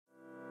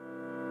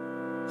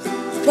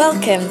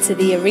Welcome to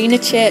the Arena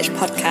Church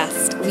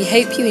podcast. We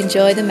hope you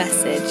enjoy the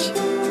message.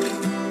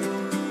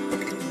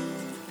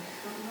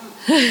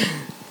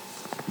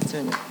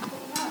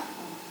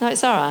 No,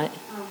 it's all right.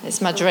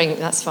 It's my drink,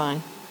 that's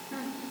fine.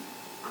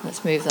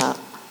 Let's move that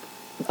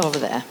over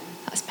there.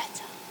 That's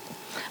better.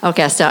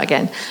 Okay, I'll start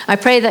again. I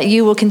pray that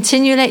you will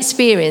continually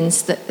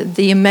experience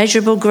the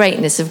immeasurable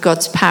greatness of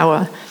God's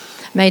power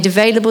made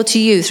available to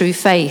you through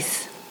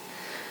faith.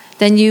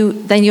 Then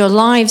your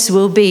lives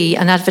will be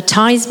an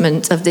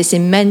advertisement of this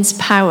immense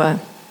power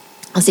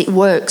as it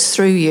works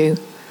through you.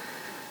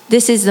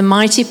 This is the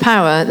mighty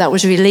power that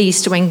was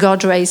released when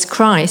God raised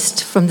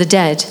Christ from the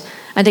dead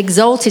and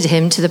exalted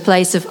him to the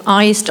place of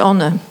highest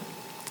honor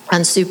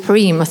and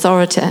supreme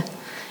authority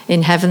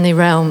in heavenly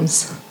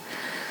realms.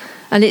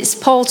 And it's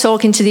Paul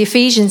talking to the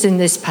Ephesians in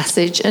this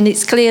passage, and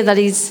it's clear that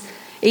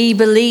he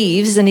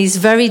believes and he's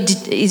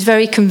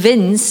very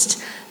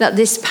convinced that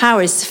this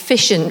power is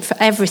sufficient for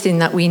everything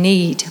that we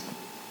need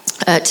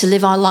to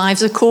live our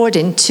lives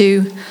according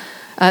to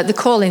the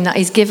calling that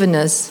he's given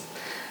us.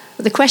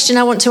 The question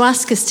I want to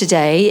ask us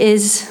today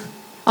is,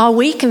 are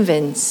we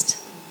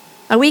convinced?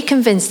 Are we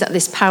convinced that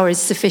this power is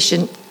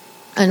sufficient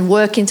and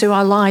working through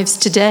our lives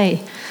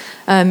today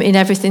in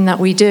everything that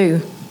we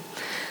do?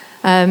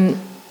 And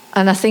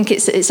I think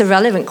it's a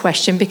relevant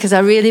question because I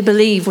really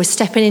believe we're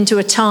stepping into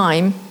a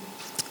time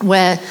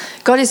where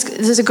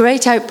there's a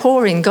great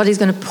outpouring. God is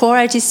going to pour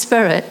out his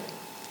Spirit,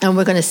 and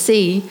we're going to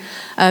see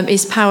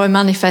his power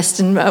manifest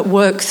and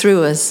work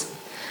through us.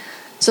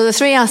 So the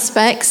three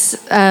aspects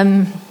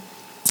that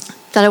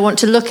I want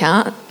to look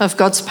at of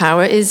God's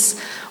power is,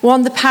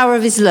 one, the power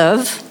of his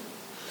love,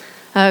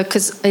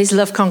 because his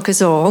love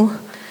conquers all.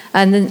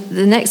 And then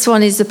the next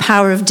one is the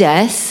power of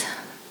death,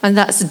 and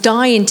that's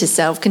dying to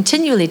self,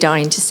 continually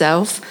dying to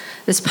self.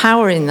 There's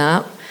power in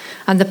that.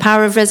 And the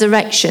power of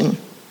resurrection,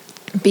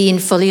 being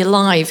fully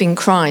alive in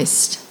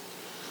Christ.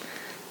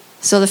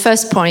 So the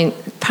first point,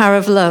 power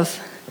of love.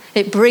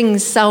 It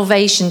brings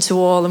salvation to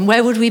all. And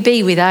where would we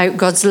be without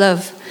God's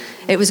love?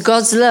 It was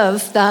God's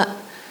love that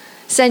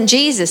sent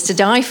Jesus to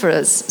die for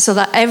us so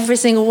that every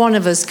single one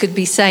of us could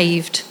be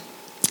saved.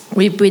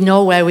 We'd be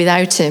nowhere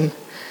without him.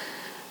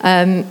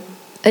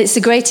 It's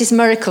the greatest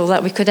miracle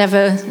that we could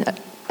ever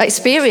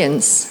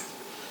experience.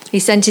 He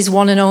sent his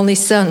one and only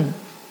Son.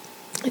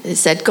 It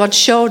said God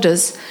showed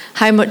us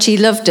how much he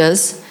loved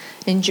us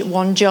in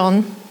 1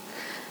 John,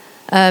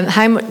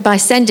 by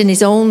sending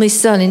his only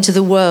Son into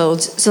the world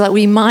so that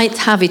we might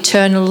have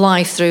eternal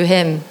life through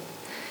him.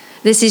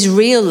 This is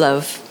real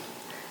love.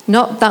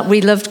 Not that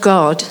we loved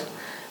God,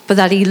 but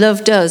that he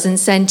loved us and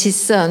sent his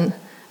Son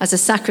as a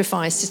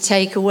sacrifice to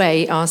take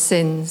away our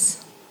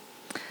sins.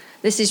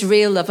 This is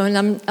real love.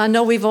 And I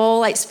know we've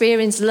all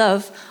experienced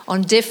love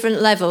on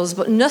different levels,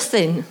 but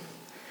nothing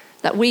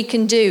that we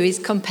can do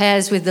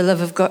compares with the love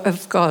of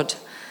God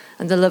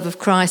and the love of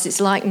Christ. It's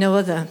like no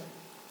other.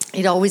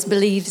 It always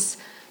believes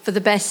for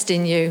the best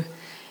in you.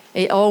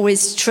 It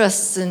always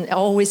trusts and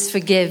always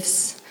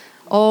forgives.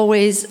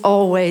 Always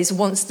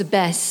wants the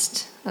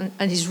best and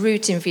is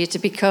rooting for you to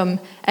become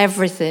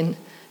everything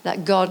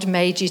that God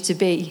made you to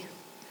be.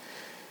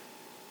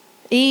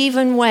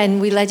 Even when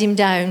we let him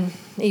down,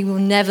 he will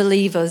never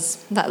leave us.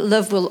 That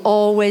love will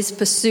always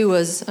pursue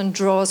us and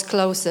draw us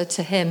closer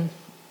to him.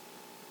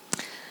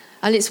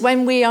 And it's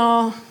when we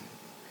are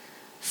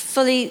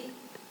fully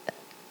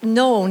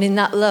known in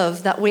that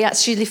love that we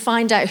actually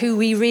find out who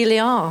we really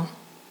are.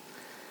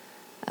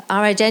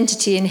 Our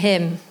identity in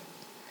him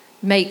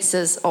makes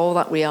us all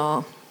that we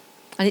are.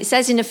 And it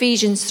says in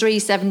Ephesians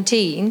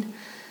 3:17,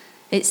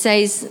 it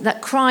says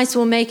that Christ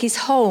will make his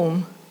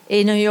home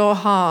in your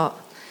heart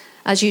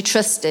as you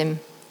trust him.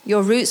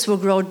 Your roots will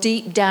grow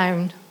deep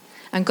down,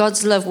 and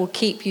God's love will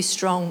keep you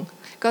strong.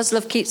 God's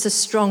love keeps us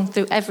strong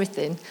through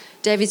everything.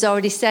 David's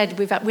already said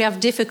we have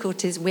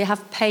difficulties, we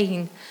have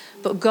pain,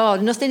 but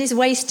God, nothing is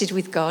wasted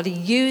with God. He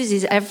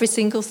uses every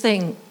single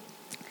thing.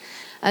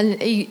 And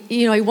he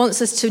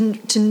wants us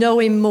to know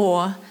him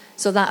more,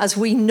 so that as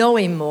we know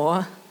him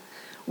more,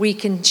 we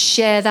can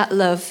share that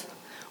love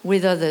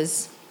with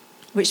others.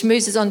 Which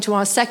moves us on to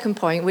our second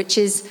point, which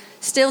is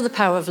still the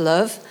power of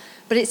love,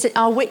 but it's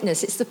our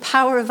witness. It's the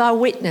power of our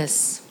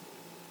witness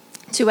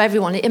to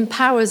everyone. It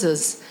empowers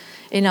us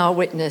in our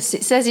witness.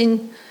 It says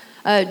in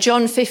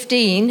John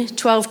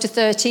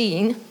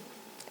 15:12-13,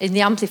 in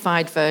the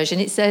Amplified Version,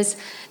 it says,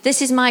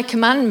 "This is my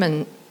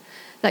commandment,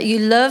 that you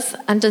love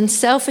and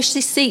unselfishly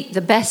seek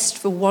the best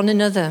for one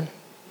another.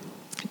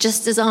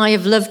 Just as I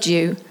have loved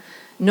you,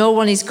 no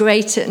one has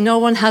greater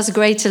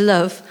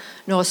love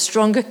nor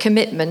stronger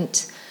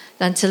commitment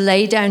than to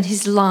lay down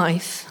his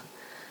own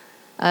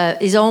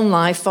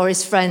life for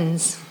his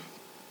friends."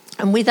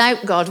 And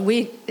without God,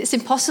 it's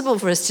impossible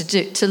for us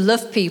to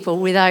love people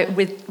without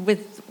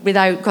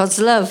God's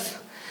love.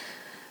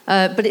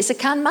 But it's a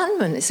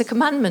commandment. It's a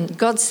commandment.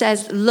 God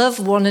says, love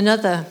one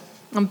another.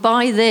 And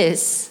by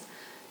this,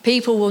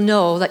 people will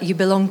know that you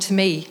belong to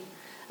me.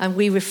 And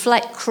we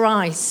reflect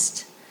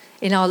Christ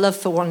in our love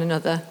for one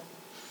another.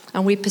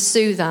 And we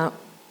pursue that.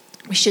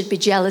 We should be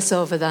jealous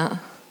over that.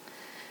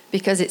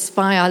 because it's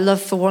by our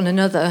love for one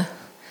another,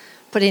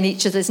 putting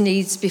each other's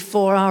needs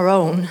before our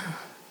own,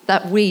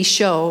 that we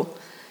show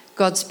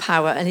God's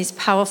power, and his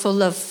powerful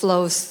love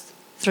flows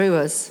through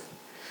us.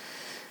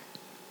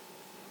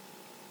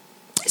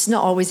 It's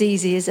not always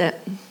easy, is it,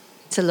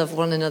 to love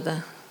one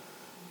another,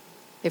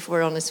 if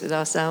we're honest with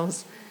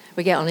ourselves.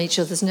 We get on each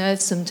other's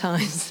nerves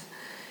sometimes.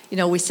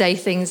 We say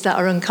things that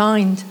are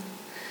unkind.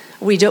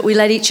 We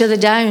let each other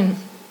down.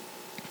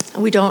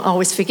 We don't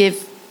always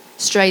forgive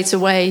straight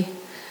away.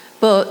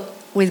 But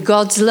with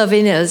God's love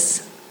in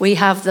us, we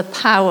have the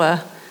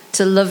power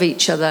to love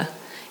each other.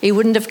 He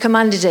wouldn't have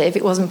commanded it if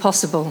it wasn't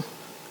possible.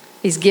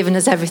 He's given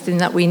us everything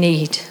that we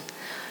need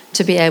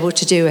to be able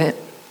to do it.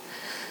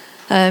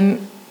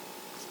 And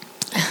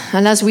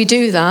as we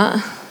do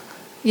that,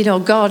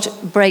 God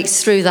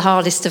breaks through the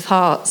hardest of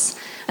hearts.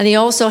 And he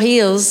also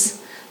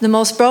heals the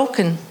most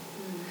broken.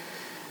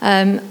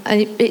 And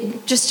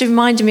it just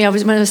reminded me,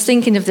 when I was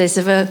thinking of this,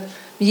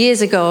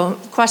 years ago,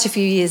 quite a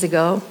few years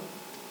ago,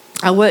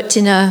 I worked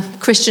in a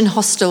Christian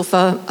hostel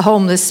for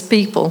homeless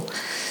people.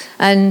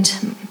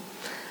 And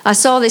I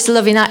saw this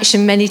love in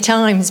action many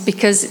times,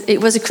 because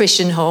it was a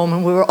Christian home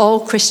and we were all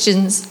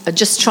Christians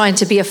just trying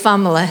to be a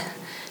family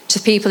to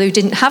people who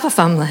didn't have a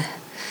family.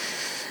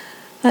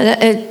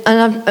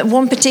 And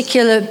one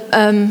particular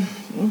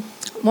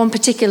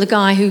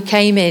guy who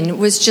came in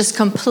was just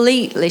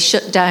completely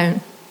shut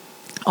down.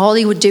 All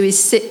he would do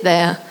is sit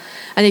there,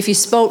 and if you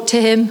spoke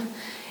to him,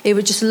 he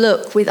would just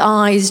look with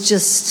eyes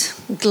just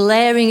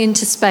glaring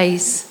into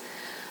space.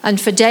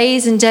 And for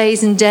days and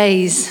days and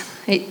days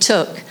it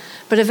took.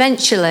 But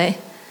eventually,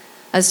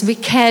 as we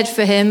cared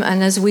for him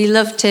and as we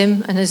loved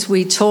him and as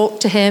we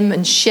talked to him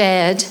and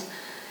shared,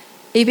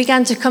 he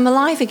began to come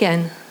alive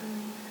again.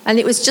 And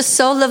it was just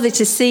so lovely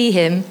to see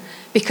him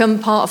become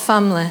part of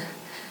family.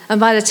 And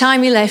by the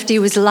time he left, he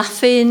was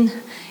laughing,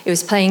 he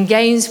was playing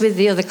games with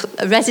the other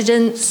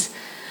residents,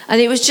 and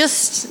it was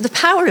just the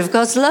power of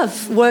God's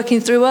love working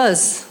through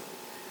us,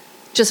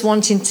 just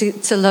wanting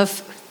to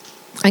love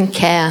and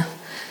care.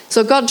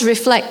 So God's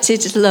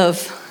reflected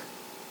love,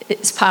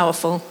 it's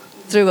powerful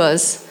through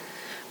us.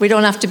 We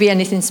don't have to be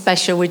anything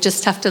special, we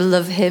just have to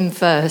love him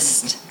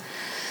first.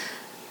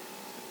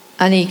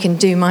 And he can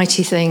do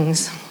mighty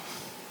things.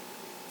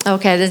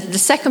 Okay, the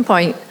second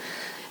point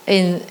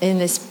in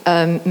this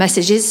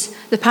message is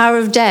the power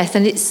of death,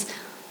 and it's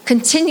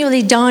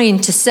continually dying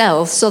to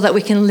self so that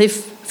we can live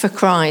for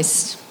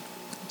Christ.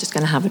 I'm just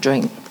going to have a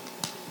drink.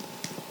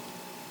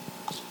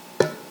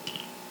 Oh,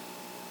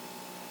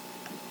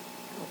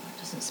 it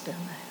doesn't spill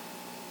now.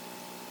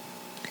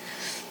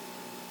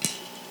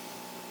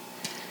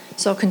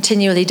 So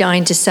continually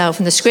dying to self.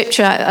 And the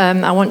scripture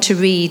I want to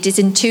read is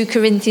in 2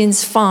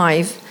 Corinthians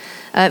 5,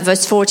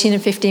 verse 14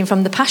 and 15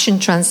 from the Passion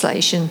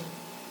Translation.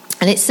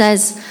 And it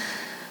says,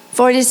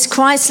 "For it is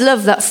Christ's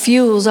love that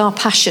fuels our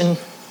passion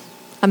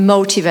and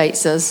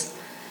motivates us,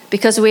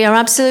 because we are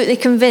absolutely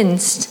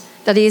convinced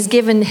that he has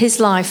given his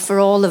life for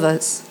all of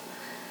us.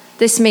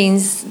 This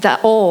means that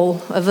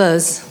all of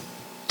us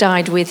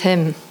died with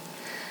him,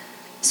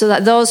 so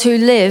that those who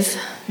live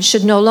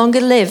should no longer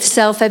live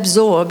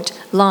self-absorbed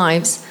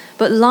lives,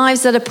 but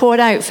lives that are poured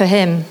out for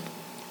him,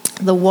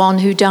 the one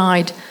who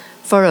died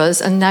for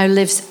us and now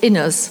lives in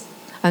us,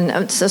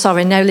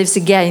 now lives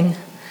again."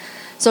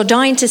 So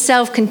dying to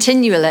self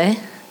continually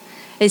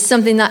is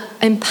something that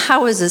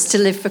empowers us to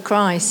live for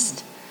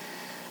Christ.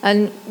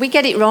 And we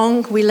get it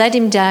wrong, we let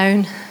him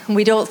down, and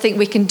we don't think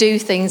we can do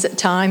things at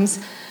times,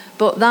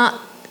 but that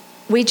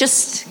we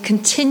just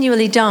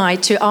continually die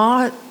to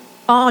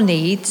our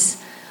needs,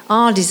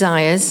 our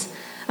desires,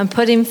 and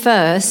put him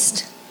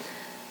first,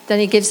 then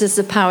he gives us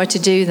the power to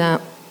do that.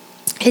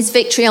 His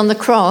victory on the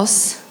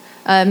cross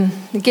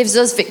gives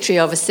us victory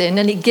over sin,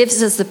 and it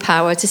gives us the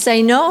power to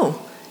say no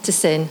to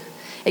sin.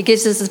 It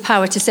gives us the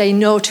power to say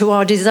no to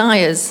our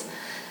desires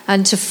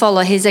and to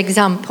follow his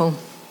example.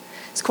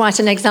 It's quite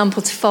an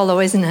example to follow,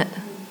 isn't it?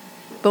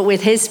 But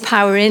with his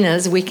power in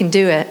us, we can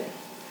do it.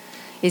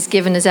 He's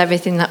given us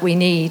everything that we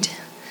need.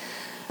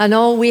 And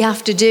all we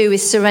have to do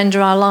is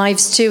surrender our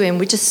lives to him.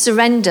 We just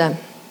surrender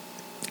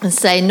and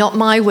say, "Not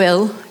my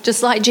will,"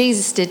 just like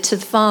Jesus did to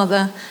the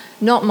Father,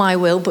 "Not my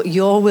will, but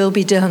your will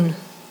be done."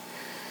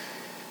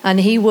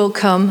 And he will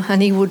come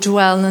and he will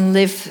dwell and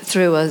live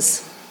through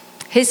us.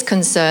 His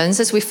concerns,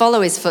 as we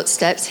follow his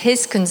footsteps,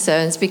 his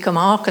concerns become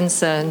our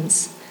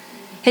concerns.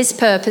 His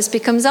purpose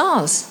becomes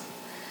ours.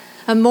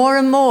 And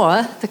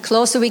more, the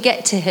closer we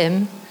get to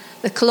him,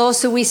 the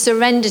closer we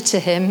surrender to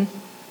him,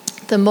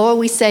 the more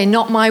we say,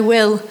 "Not my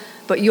will,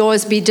 but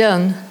yours be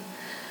done,"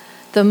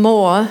 the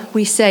more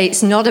we say,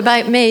 "It's not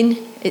about me,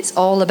 it's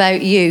all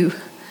about you,"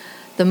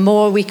 the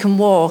more we can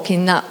walk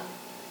in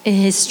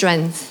his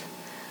strength,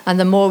 and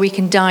the more we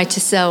can die to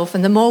self,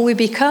 and the more we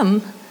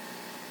become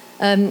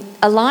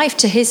alive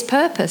to his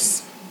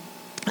purpose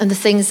and the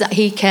things that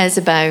he cares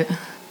about.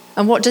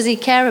 And what does he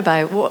care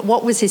about?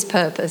 What was his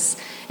purpose?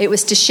 It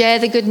was to share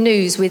the good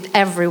news with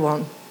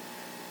everyone.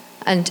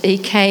 And he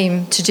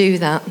came to do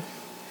that.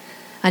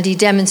 And he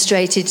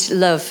demonstrated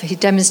love. He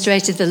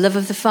demonstrated the love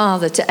of the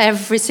Father to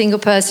every single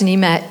person he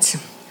met.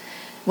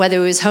 Whether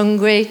he was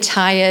hungry,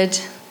 tired,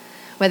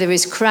 whether he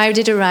was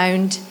crowded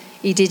around,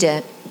 he did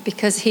it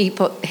because he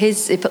put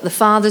the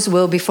Father's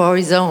will before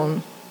his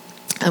own,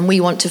 and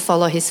we want to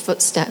follow his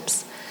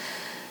footsteps.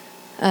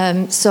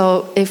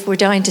 So if we're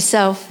dying to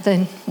self,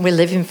 then we're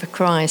living for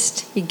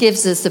Christ. He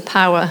gives us the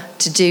power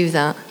to do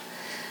that.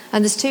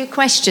 And there's two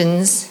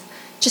questions,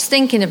 just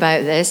thinking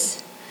about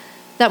this,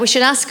 that we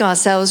should ask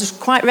ourselves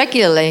quite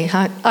regularly.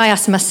 I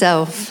ask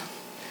myself,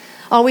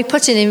 are we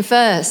putting him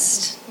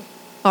first?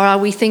 Or are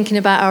we thinking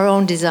about our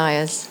own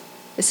desires?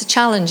 It's a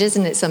challenge,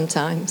 isn't it,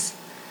 sometimes?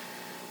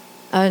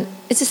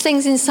 It's the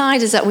things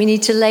inside us that we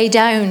need to lay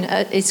down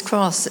at his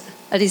cross,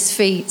 at his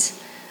feet,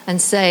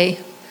 and say,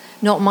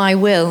 not my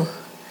will,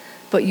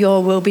 but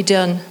your will be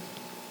done.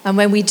 And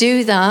when we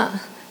do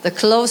that, the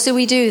closer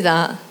we do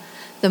that,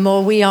 the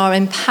more we are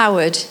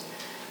empowered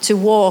to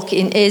walk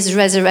in his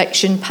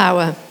resurrection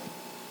power,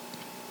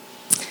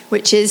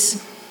 which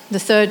is the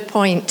third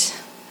point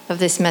of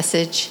this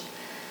message,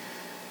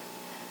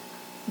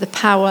 the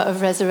power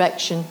of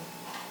resurrection.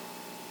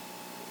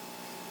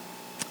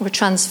 We're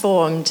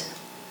transformed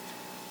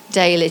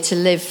daily to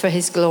live for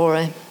his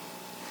glory.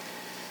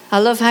 I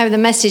love how the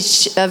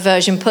Message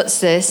version puts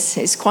this.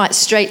 It's quite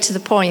straight to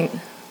the point.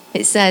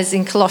 It says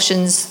in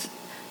Colossians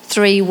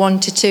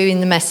 3:1-2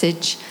 in the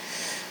Message,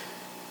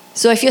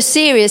 so if you're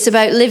serious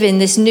about living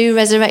this new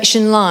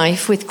resurrection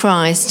life with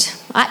Christ,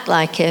 act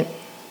like it.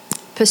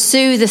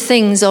 Pursue the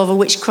things over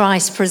which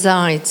Christ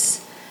presides.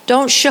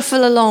 Don't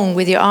shuffle along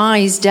with your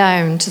eyes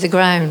down to the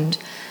ground,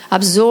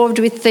 absorbed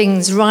with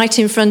things right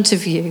in front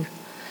of you.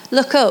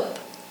 Look up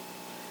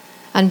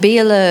and be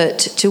alert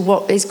to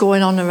what is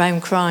going on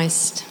around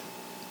Christ.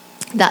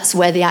 That's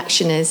where the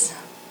action is.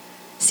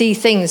 See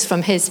things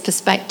from his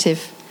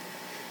perspective.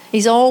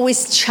 He's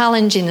always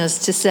challenging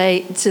us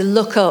to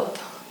look up,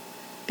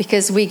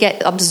 because we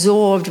get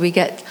absorbed, we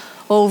get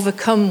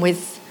overcome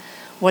with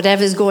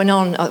whatever's going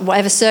on,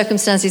 whatever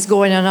circumstances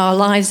going on in our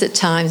lives at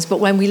times.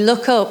 But when we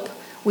look up,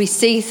 we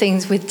see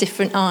things with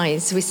different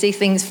eyes. We see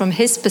things from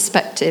his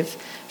perspective,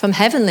 from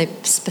heavenly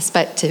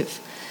perspective.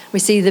 We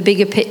see the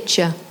bigger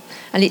picture.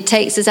 And it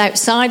takes us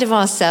outside of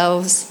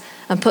ourselves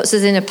and puts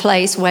us in a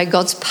place where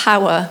God's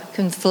power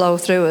can flow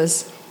through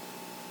us.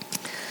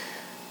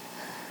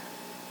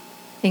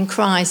 In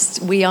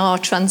Christ, we are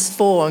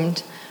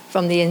transformed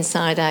from the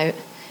inside out.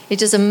 He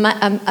does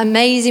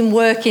amazing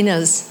work in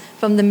us.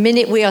 From the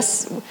minute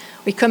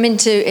we come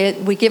into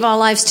it, we give our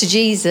lives to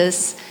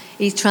Jesus,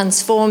 he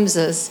transforms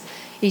us.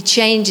 He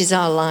changes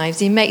our lives.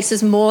 He makes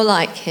us more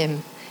like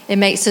him. It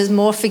makes us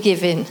more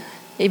forgiving.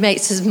 It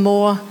makes us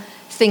more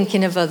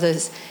thinking of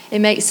others.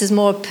 It makes us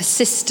more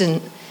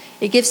persistent.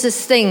 It gives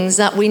us things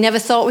that we never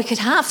thought we could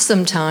have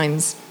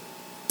sometimes,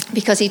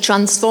 because he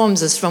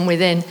transforms us from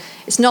within.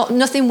 It's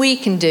nothing we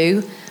can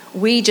do.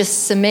 We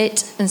just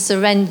submit and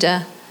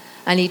surrender,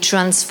 and he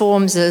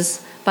transforms us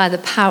by the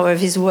power of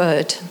his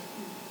word.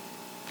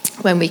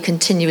 When we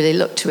continually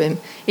look to him,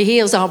 he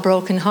heals our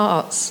broken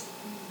hearts.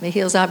 He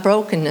heals our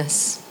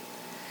brokenness.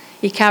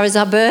 He carries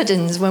our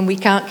burdens when we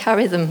can't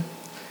carry them.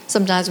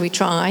 Sometimes we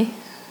try,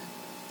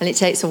 and it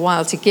takes a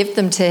while to give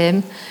them to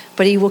him,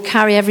 but he will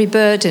carry every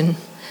burden,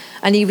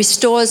 and he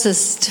restores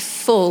us to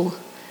full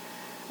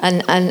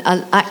and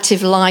an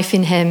active life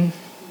in him,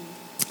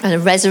 and a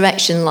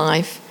resurrection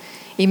life.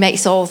 He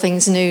makes all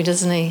things new,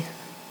 doesn't he?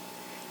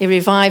 He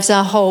revives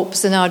our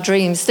hopes and our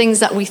dreams, things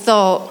that we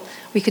thought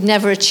we could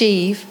never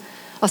achieve,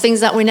 or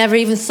things that we never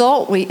even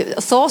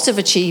thought of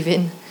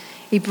achieving.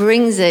 He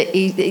brings it,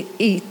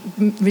 he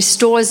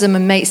restores them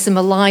and makes them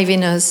alive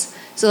in us,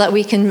 so that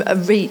we can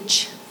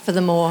reach for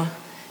the more,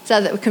 so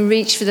that we can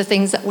reach for the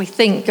things that we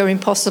think are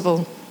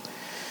impossible.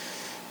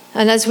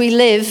 And as we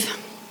live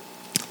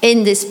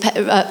in this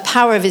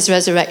power of his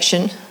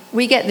resurrection,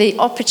 we get the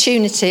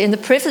opportunity and the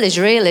privilege,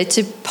 really,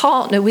 to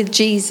partner with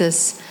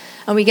Jesus,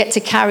 and we get to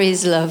carry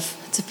his love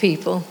to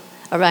people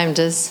around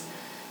us,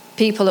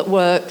 people at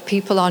work,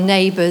 people, our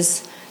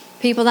neighbours,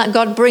 people that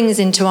God brings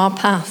into our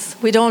path.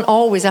 We don't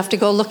always have to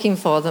go looking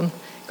for them.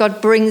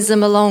 God brings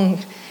them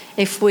along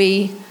if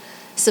we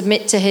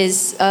submit to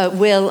his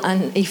will,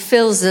 and he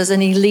fills us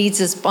and he leads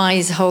us by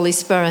his Holy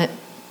Spirit.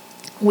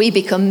 We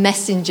become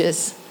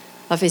messengers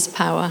of his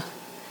power.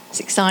 It's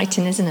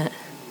exciting, isn't it?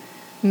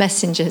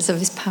 Messengers of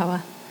his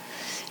power.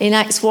 In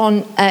Acts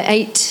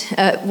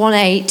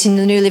 1:8 in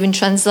the New Living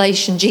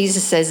Translation,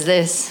 Jesus says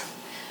this,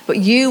 "But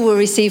you will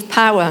receive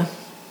power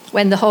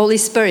when the Holy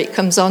Spirit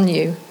comes on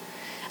you,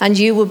 and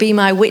you will be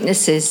my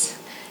witnesses,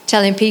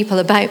 telling people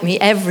about me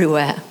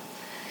everywhere,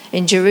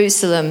 in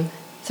Jerusalem,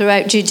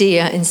 throughout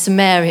Judea, in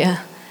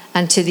Samaria,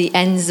 and to the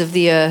ends of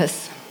the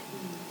earth."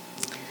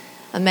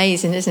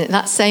 Amazing, isn't it?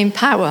 That same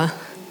power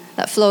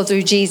that flowed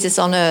through Jesus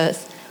on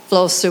earth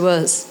flows through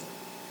us.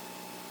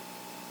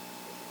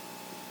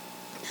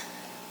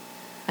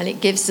 And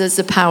it gives us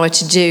the power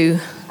to do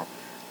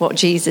what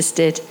Jesus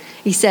did.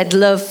 He said,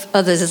 "Love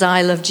others as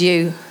I loved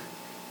you."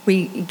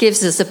 It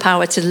gives us the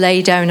power to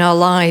lay down our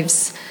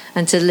lives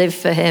and to live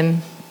for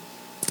him.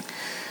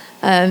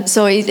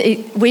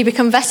 We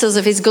become vessels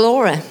of his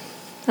glory.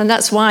 And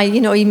that's why,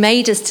 he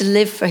made us to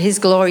live for his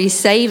glory. He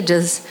saved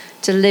us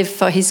to live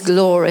for his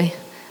glory.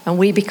 And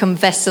we become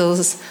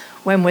vessels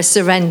when we're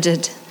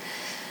surrendered.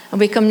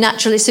 And we become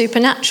naturally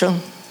supernatural.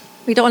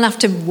 We don't have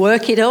to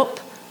work it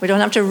up. We don't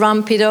have to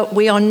ramp it up.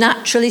 We are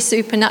naturally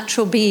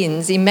supernatural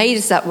beings. He made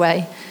us that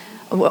way.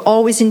 And we're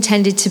always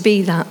intended to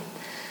be that.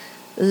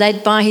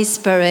 Led by his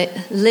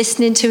Spirit,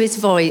 listening to his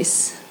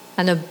voice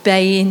and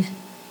obeying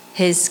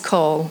his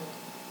call.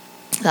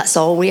 That's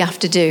all we have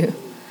to do.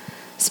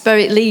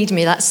 Spirit lead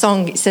me, that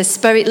song, it says,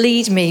 Spirit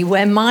lead me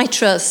where my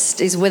trust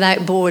is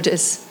without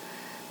borders.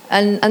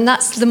 And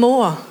that's the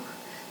more.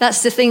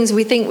 That's the things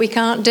we think we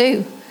can't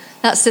do.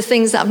 That's the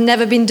things that have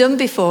never been done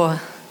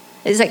before.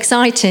 It's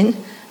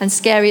exciting and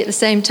scary at the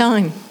same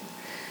time.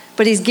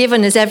 But he's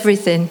given us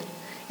everything.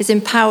 He's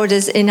empowered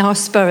us in our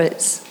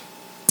spirits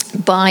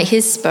by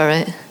his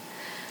Spirit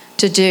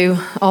to do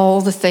all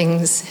the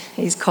things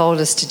he's called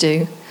us to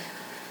do.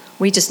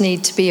 We just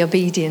need to be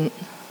obedient.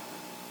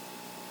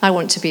 I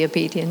want to be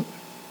obedient.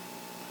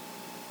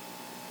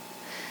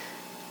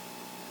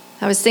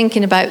 I was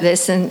thinking about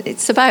this, and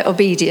it's about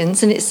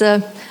obedience, and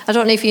I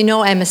don't know if you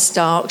know Emma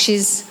Stark.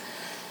 She's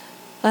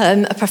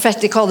a prophet.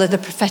 They call her the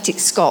prophetic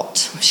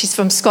Scot. She's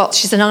from Scotland.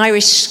 She's an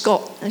Irish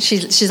Scot.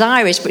 She's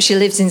Irish, but she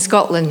lives in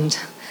Scotland,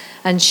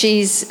 and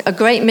she's a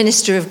great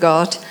minister of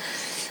God,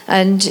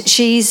 and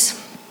she's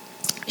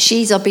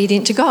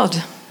obedient to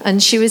God.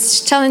 And she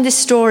was telling this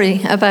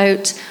story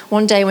about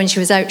one day when she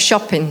was out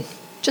shopping.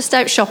 Just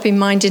out shopping,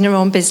 minding her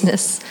own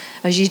business,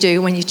 as you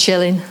do when you're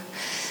chilling.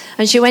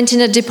 And she went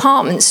in a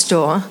department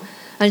store,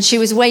 and she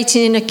was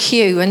waiting in a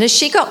queue. And as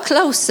she got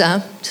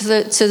closer to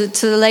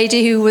the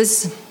lady who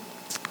was,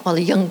 a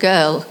young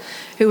girl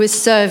who was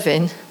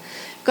serving,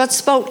 God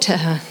spoke to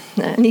her.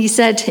 And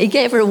he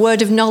gave her a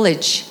word of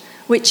knowledge,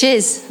 which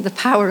is the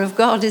power of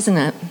God, isn't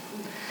it?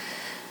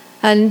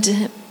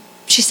 And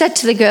she said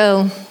to the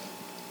girl,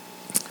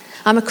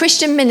 I'm a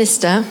Christian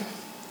minister,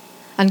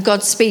 and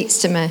God speaks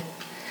to me.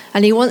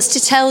 And he wants to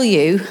tell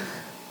you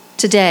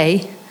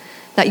today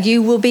that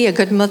you will be a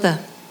good mother.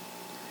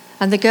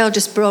 And the girl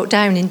just broke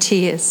down in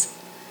tears.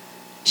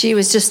 She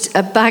was just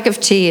a bag of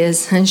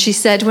tears. And she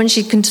said, when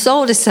she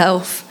consoled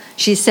herself,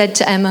 she said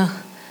to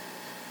Emma,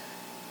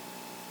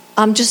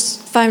 I'm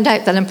just found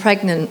out that I'm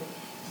pregnant.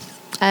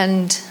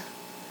 And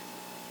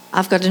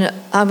we're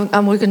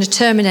going to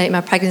terminate my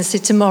pregnancy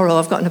tomorrow.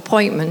 I've got an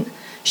appointment.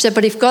 She said,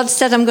 but if God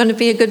said I'm going to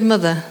be a good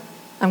mother,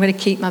 I'm going to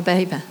keep my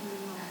baby.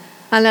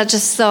 And I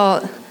just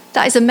thought,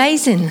 that is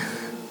amazing.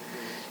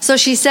 So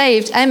she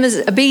saved.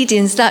 Emma's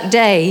obedience that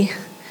day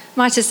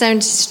might have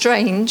sounded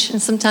strange, and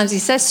sometimes he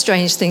says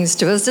strange things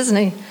to us, doesn't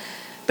he?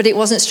 But it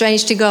wasn't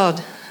strange to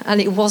God,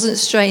 and it wasn't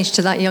strange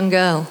to that young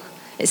girl.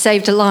 It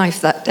saved her life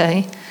that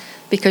day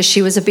because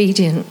she was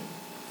obedient.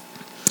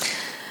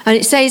 And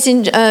it says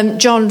in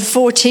John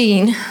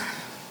 14,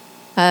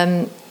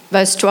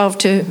 verse 12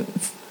 to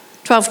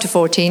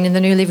 14 in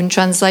the New Living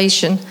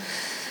Translation,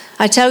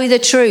 I tell you the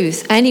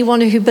truth, anyone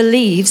who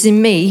believes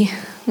in me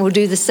will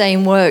do the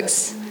same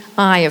works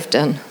I have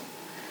done,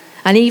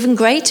 and even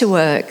greater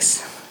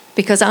works,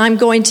 because I'm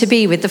going to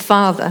be with the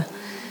Father.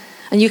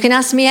 And you can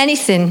ask me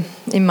anything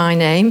in my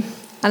name,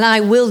 and I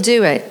will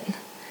do it,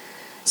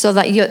 so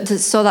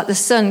that the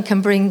Son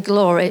can bring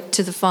glory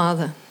to the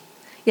Father.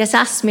 Yes,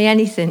 ask me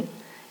anything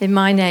in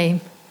my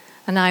name,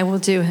 and I will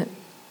do it.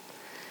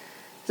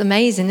 It's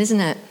amazing,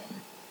 isn't it?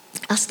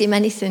 Ask him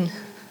anything,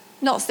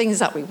 not things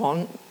that we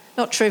want,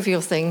 not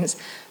trivial things,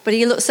 but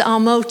he looks at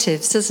our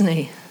motives, doesn't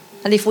he?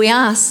 And if we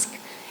ask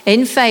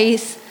in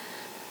faith,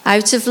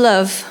 out of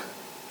love,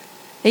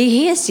 he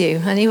hears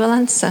you and he will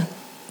answer.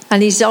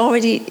 And he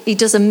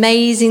does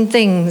amazing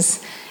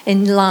things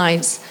in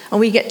lives, and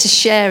we get to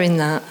share in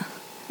that.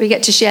 We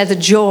get to share the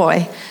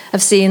joy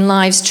of seeing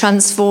lives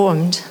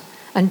transformed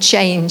and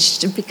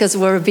changed because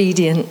we're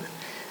obedient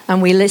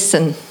and we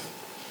listen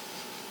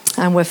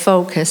and we're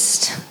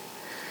focused.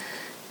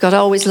 God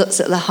always looks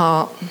at the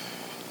heart.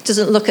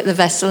 Doesn't look at the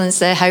vessel and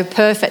say, how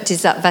perfect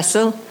is that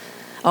vessel?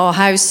 Or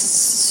how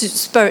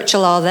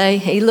spiritual are they?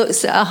 He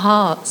looks at our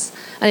hearts.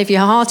 And if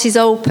your heart is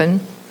open,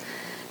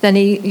 then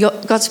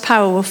God's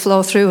power will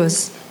flow through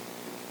us.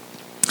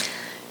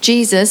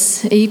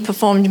 Jesus, he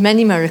performed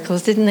many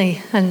miracles, didn't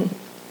he? And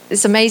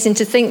it's amazing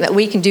to think that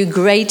we can do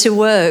greater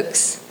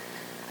works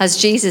as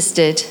Jesus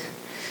did.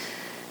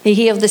 He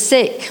healed the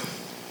sick,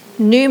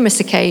 numerous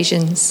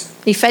occasions.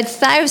 He fed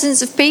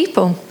thousands of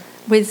people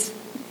with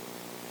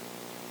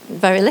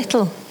very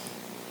little.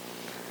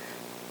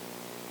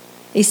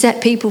 He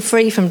set people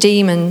free from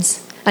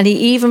demons, and he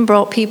even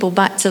brought people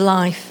back to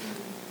life.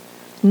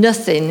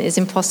 Nothing is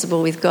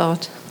impossible with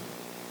God.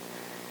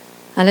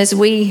 And as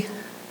we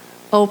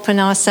open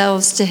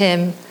ourselves to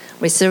him,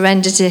 we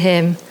surrender to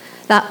him,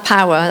 that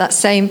power, that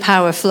same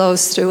power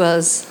flows through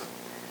us.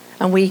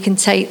 And we can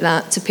take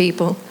that to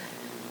people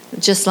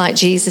just like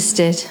Jesus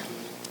did.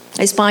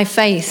 It's by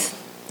faith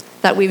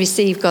that we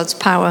receive God's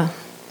power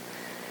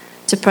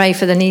to pray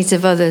for the needs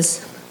of others.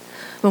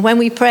 But when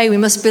we pray, we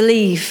must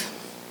believe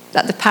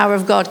that the power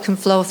of God can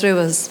flow through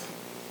us.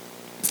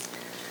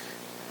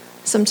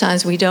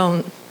 Sometimes we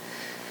don't.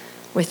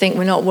 We think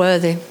we're not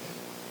worthy.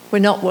 We're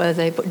not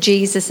worthy, but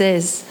Jesus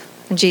is,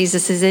 and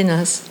Jesus is in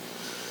us.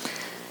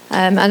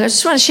 And I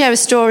just want to share a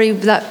story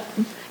that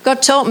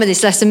God taught me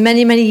this lesson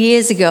many, many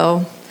years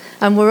ago,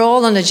 and we're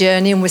all on a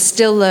journey and we're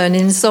still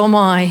learning, and so am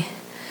I.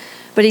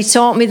 But he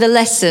taught me the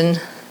lesson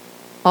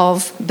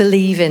of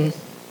believing.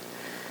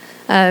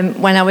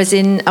 When I was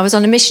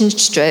on a mission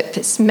trip,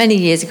 it's many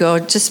years ago,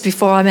 just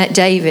before I met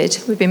David.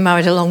 We've been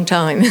married a long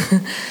time.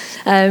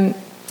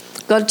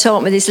 God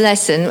taught me this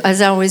lesson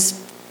as I was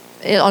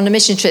on the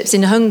mission trips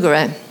in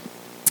Hungary.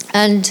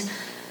 And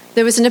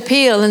there was an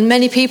appeal, and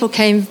many people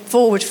came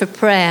forward for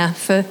prayer,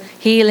 for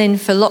healing,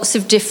 for lots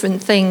of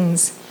different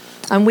things.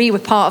 And we were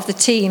part of the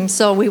team,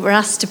 so we were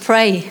asked to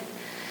pray.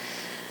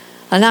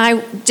 And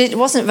I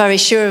wasn't very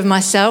sure of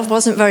myself,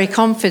 wasn't very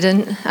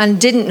confident,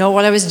 and didn't know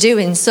what I was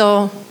doing.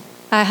 So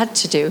I had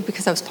to do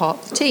because I was part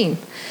of the team.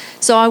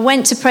 So I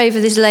went to pray for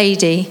this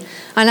lady,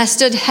 and I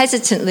stood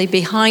hesitantly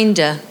behind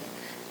her,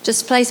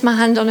 just placed my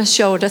hand on her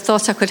shoulder,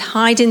 thought I could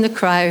hide in the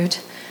crowd,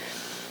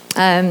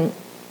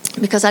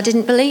 because I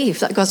didn't believe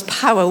that God's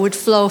power would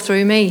flow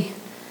through me.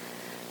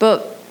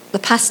 But the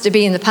pastor,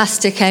 being the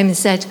pastor, came and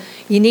said,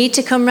 "You need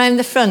to come round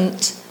the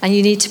front and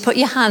you need to put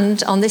your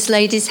hand on this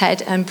lady's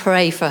head and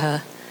pray for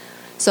her."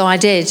 So I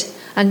did.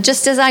 And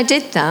just as I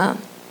did that,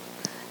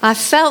 I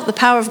felt the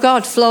power of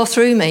God flow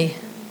through me.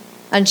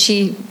 And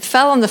she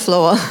fell on the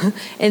floor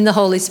in the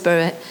Holy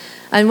Spirit.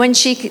 And when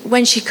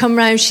she come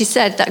round, she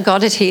said that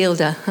God had healed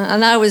her.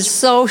 And I was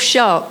so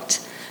shocked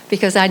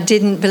because I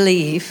didn't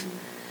believe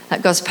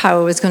that God's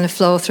power was going to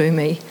flow through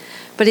me.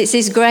 But it's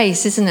His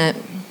grace, isn't it?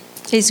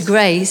 His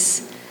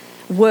grace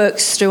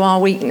works through our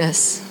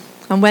weakness.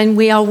 And when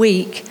we are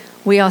weak,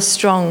 we are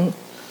strong.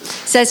 It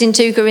says in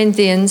 2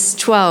 Corinthians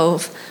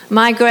 12,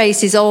 "My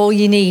grace is all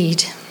you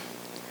need.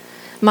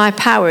 My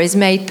power is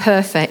made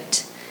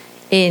perfect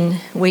in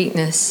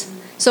weakness."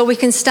 So we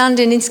can stand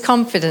in His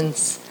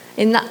confidence,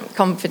 in that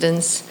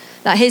confidence,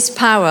 that His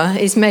power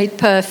is made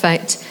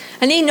perfect.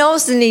 And He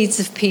knows the needs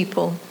of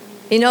people.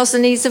 He knows the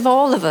needs of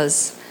all of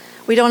us.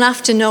 We don't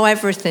have to know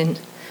everything.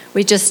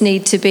 We just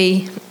need to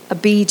be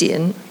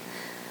obedient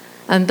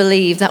and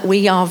believe that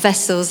we are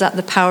vessels that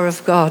the power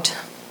of God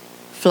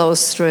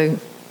flows through.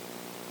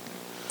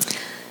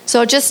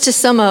 So just to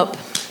sum up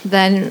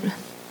then,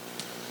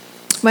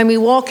 when we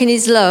walk in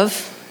His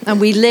love and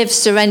we live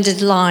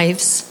surrendered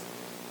lives,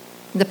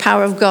 the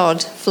power of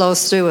God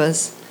flows through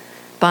us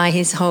by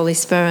His Holy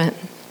Spirit.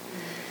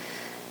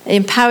 It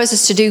empowers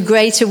us to do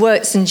greater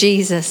works than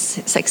Jesus.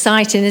 It's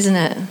exciting, isn't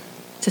it?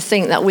 To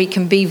think that we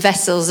can be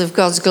vessels of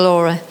God's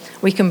glory.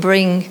 We can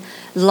bring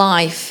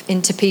life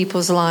into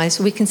people's lives.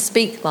 We can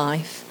speak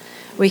life.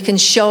 We can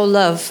show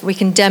love. We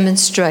can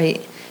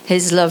demonstrate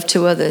His love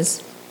to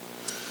others.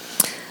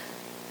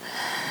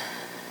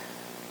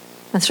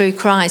 And through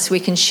Christ, we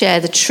can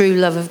share the true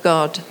love of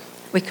God.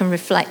 We can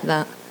reflect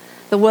that.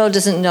 The world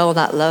doesn't know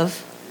that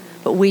love,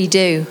 but we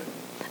do.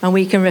 And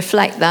we can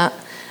reflect that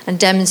and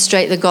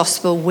demonstrate the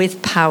gospel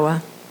with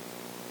power.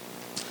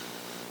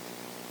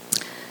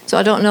 So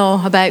I don't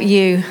know about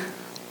you,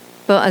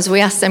 but as we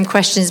asked them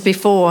questions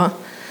before,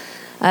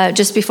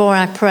 just before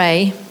I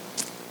pray,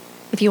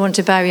 if you want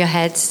to bow your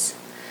heads,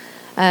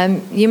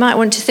 you might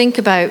want to think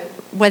about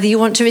whether you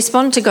want to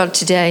respond to God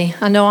today.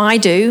 I know I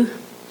do.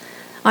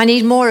 I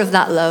need more of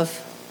that love.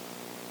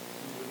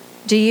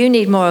 Do you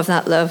need more of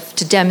that love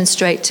to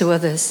demonstrate to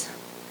others?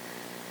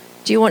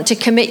 Do you want to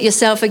commit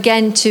yourself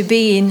again to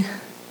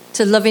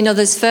loving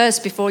others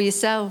first before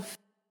yourself?